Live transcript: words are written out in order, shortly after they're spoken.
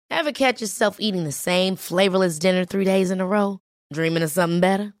Ever catch yourself eating the same flavorless dinner 3 days in a row? Dreaming of something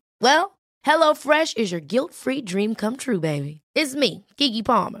better? Well, HelloFresh is your guilt-free dream come true, baby. It's me, Keke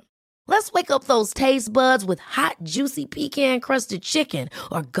Palmer. Let's wake up those taste buds with hot, juicy pecan-crusted chicken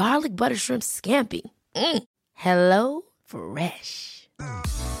or garlic butter shrimp scampi. Hello Fresh.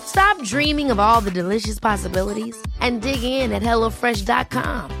 Stop dreaming of all the delicious possibilities and dig in at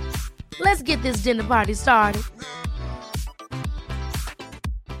HelloFresh.com. Let's get this dinner party started.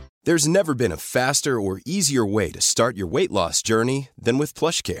 There's never been a faster or easier way to start your weight loss journey than with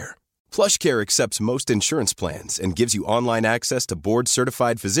PlushCare. PlushCare accepts most insurance plans and gives you online access to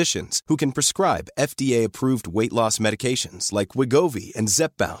board-certified physicians who can prescribe FDA-approved weight loss medications like Wegovy and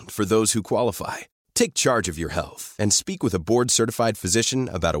Zepbound for those who qualify. Take charge of your health and speak with a board-certified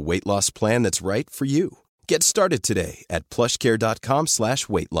physician about a weight loss plan that's right for you. Get started today at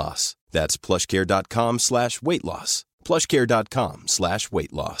plushcare.com/weight loss. That's plushcare.com/weight loss.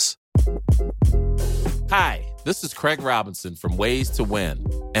 plushcare.com/weight loss. Hi, this is Craig Robinson from Ways to Win,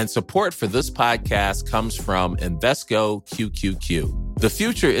 and support for this podcast comes from Invesco QQQ. The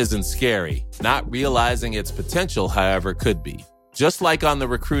future isn't scary. Not realizing its potential, however, could be. Just like on the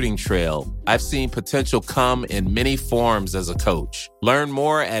recruiting trail, I've seen potential come in many forms as a coach. Learn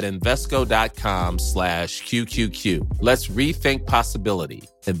more at Invesco.com/QQQ. Let's rethink possibility.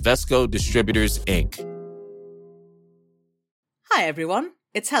 Invesco Distributors, Inc. Hi everyone,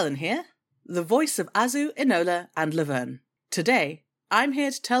 it's Helen here, the voice of Azu, Enola and Laverne. Today, I'm here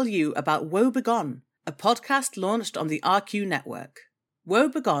to tell you about Woe Begone, a podcast launched on the RQ network. Woe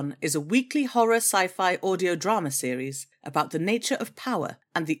Begone is a weekly horror sci-fi audio drama series about the nature of power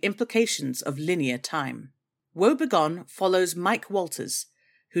and the implications of linear time. Woe Begone follows Mike Walters,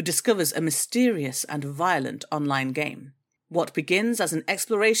 who discovers a mysterious and violent online game. What begins as an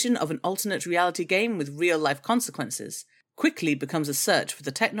exploration of an alternate reality game with real-life consequences quickly becomes a search for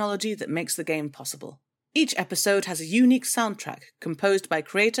the technology that makes the game possible. Each episode has a unique soundtrack composed by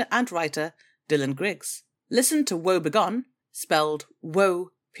creator and writer Dylan Griggs. Listen to Woe Begone, spelled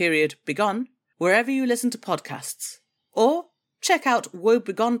Woe.Begone, wherever you listen to podcasts. Or check out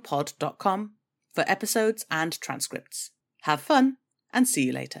woebegonepod.com for episodes and transcripts. Have fun, and see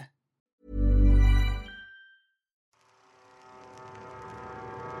you later.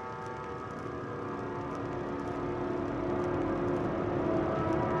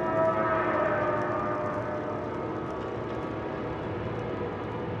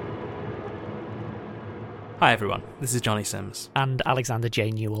 Hi everyone, this is Johnny Sims. And Alexander J.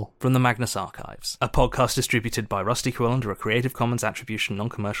 Newell. From the Magnus Archives, a podcast distributed by Rusty Quill under a Creative Commons Attribution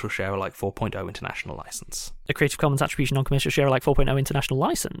Non-Commercial Share-alike 4.0 International License. A Creative Commons Attribution Non-Commercial Share-alike 4.0 International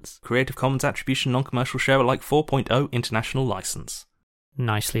License? Creative Commons Attribution Non-Commercial Share-alike 4.0 International License.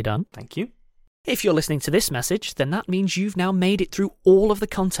 Nicely done. Thank you. If you're listening to this message, then that means you've now made it through all of the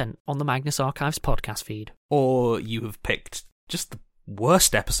content on the Magnus Archives podcast feed. Or you have picked just the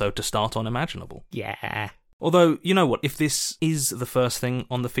worst episode to start on imaginable. Yeah. Although, you know what, if this is the first thing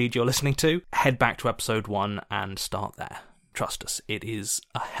on the feed you're listening to, head back to episode 1 and start there. Trust us, it is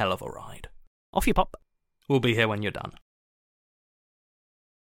a hell of a ride. Off you pop. We'll be here when you're done.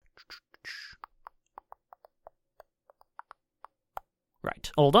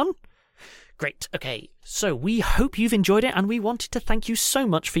 Right, all done? Great, okay. So we hope you've enjoyed it, and we wanted to thank you so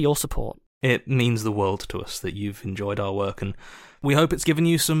much for your support. It means the world to us that you've enjoyed our work, and we hope it's given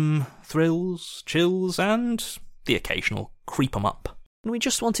you some thrills, chills, and the occasional creep 'em up. And we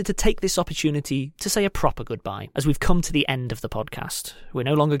just wanted to take this opportunity to say a proper goodbye, as we've come to the end of the podcast. We're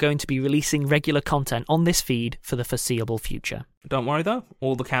no longer going to be releasing regular content on this feed for the foreseeable future. Don't worry though,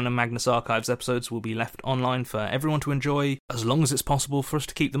 all the canon Magnus Archives episodes will be left online for everyone to enjoy, as long as it's possible for us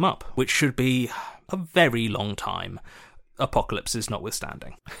to keep them up, which should be a very long time. Apocalypses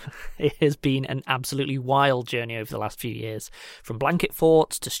notwithstanding. It has been an absolutely wild journey over the last few years, from blanket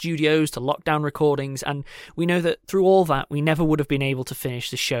forts to studios to lockdown recordings, and we know that through all that we never would have been able to finish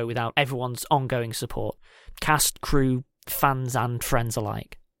the show without everyone's ongoing support, cast, crew, fans and friends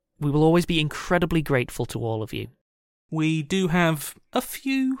alike. We will always be incredibly grateful to all of you. We do have a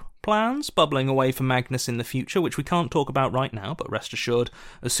few plans bubbling away for Magnus in the future, which we can't talk about right now, but rest assured,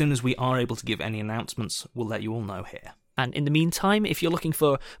 as soon as we are able to give any announcements, we'll let you all know here. And in the meantime, if you're looking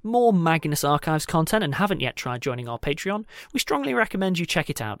for more Magnus Archives content and haven't yet tried joining our Patreon, we strongly recommend you check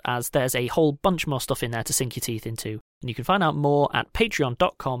it out, as there's a whole bunch more stuff in there to sink your teeth into. And you can find out more at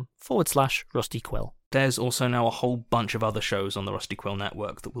patreon.com/rustyquill. There's also now a whole bunch of other shows on the Rusty Quill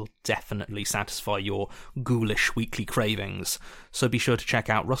network that will definitely satisfy your ghoulish weekly cravings, so be sure to check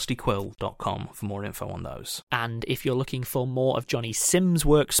out rustyquill.com for more info on those. And if you're looking for more of Johnny Sims'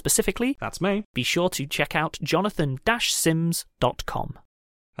 work specifically, that's me, be sure to check out jonathan-sims.com.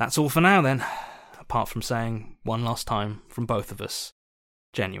 That's all for now then, apart from saying one last time from both of us,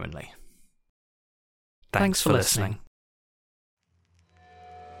 genuinely. Thanks for listening.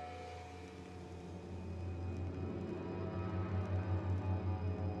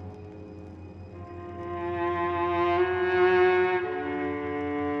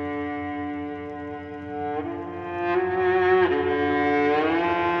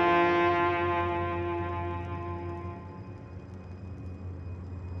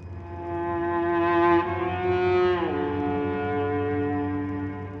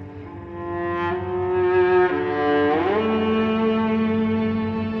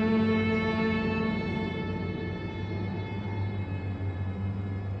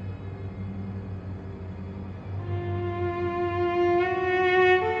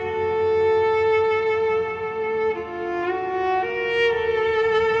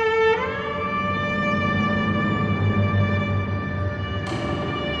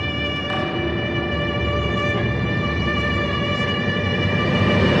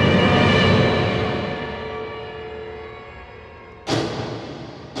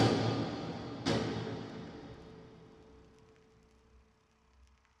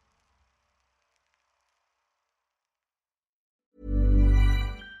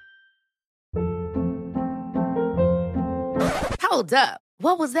 Hold up.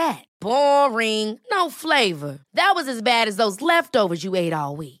 What was that? Boring. No flavor. That was as bad as those leftovers you ate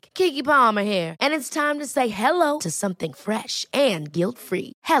all week. Keke Palmer here, and it's time to say hello to something fresh and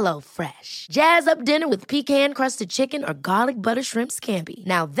guilt-free. Hello Fresh. Jazz up dinner with pecan-crusted chicken or garlic butter shrimp scampi.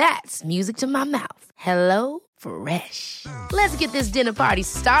 Now that's music to my mouth. Hello Fresh. Let's get this dinner party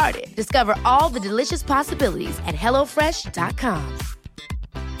started. Discover all the delicious possibilities at hellofresh.com.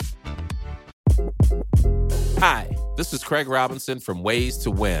 Hi, this is Craig Robinson from Ways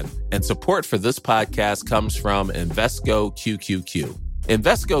to Win, and support for this podcast comes from Invesco QQQ.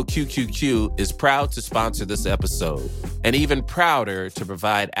 Invesco QQQ is proud to sponsor this episode, and even prouder to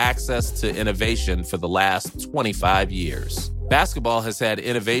provide access to innovation for the last 25 years. Basketball has had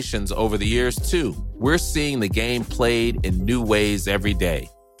innovations over the years, too. We're seeing the game played in new ways every day.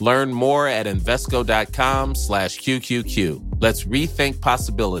 Learn more at Invesco.com/QQQ. Let's rethink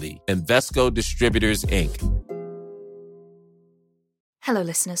possibility. Invesco Distributors, Inc. Hello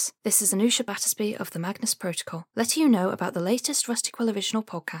listeners, this is Anusha Battersby of the Magnus Protocol, letting you know about the latest Rusty Quill original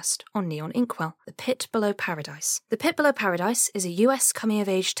podcast on Neon Inkwell, The Pit Below Paradise. The Pit Below Paradise is a US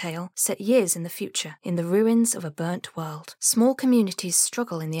coming-of-age tale set years in the future, in the ruins of a burnt world. Small communities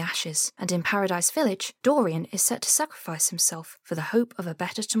struggle in the ashes, and in Paradise Village, Dorian is set to sacrifice himself for the hope of a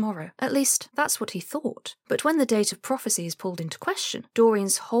better tomorrow. At least, that's what he thought. But when the date of prophecy is pulled into question,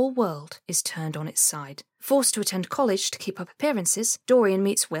 Dorian's whole world is turned on its side. Forced to attend college to keep up appearances, Dorian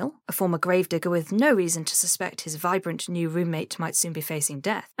meets Will, a former gravedigger with no reason to suspect his vibrant new roommate might soon be facing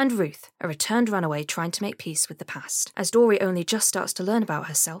death, and Ruth, a returned runaway trying to make peace with the past. As Dory only just starts to learn about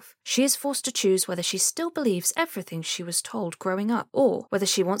herself, she is forced to choose whether she still believes everything she was told growing up, or whether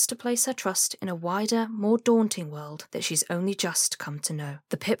she wants to place her trust in a wider, more daunting world that she's only just come to know.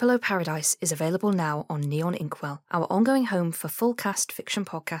 The Pit Below Paradise is available now on Neon Inkwell, our ongoing home for full-cast fiction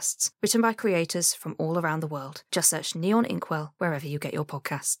podcasts written by creators from all around the world. Just search Neon Inkwell wherever you get your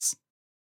podcasts.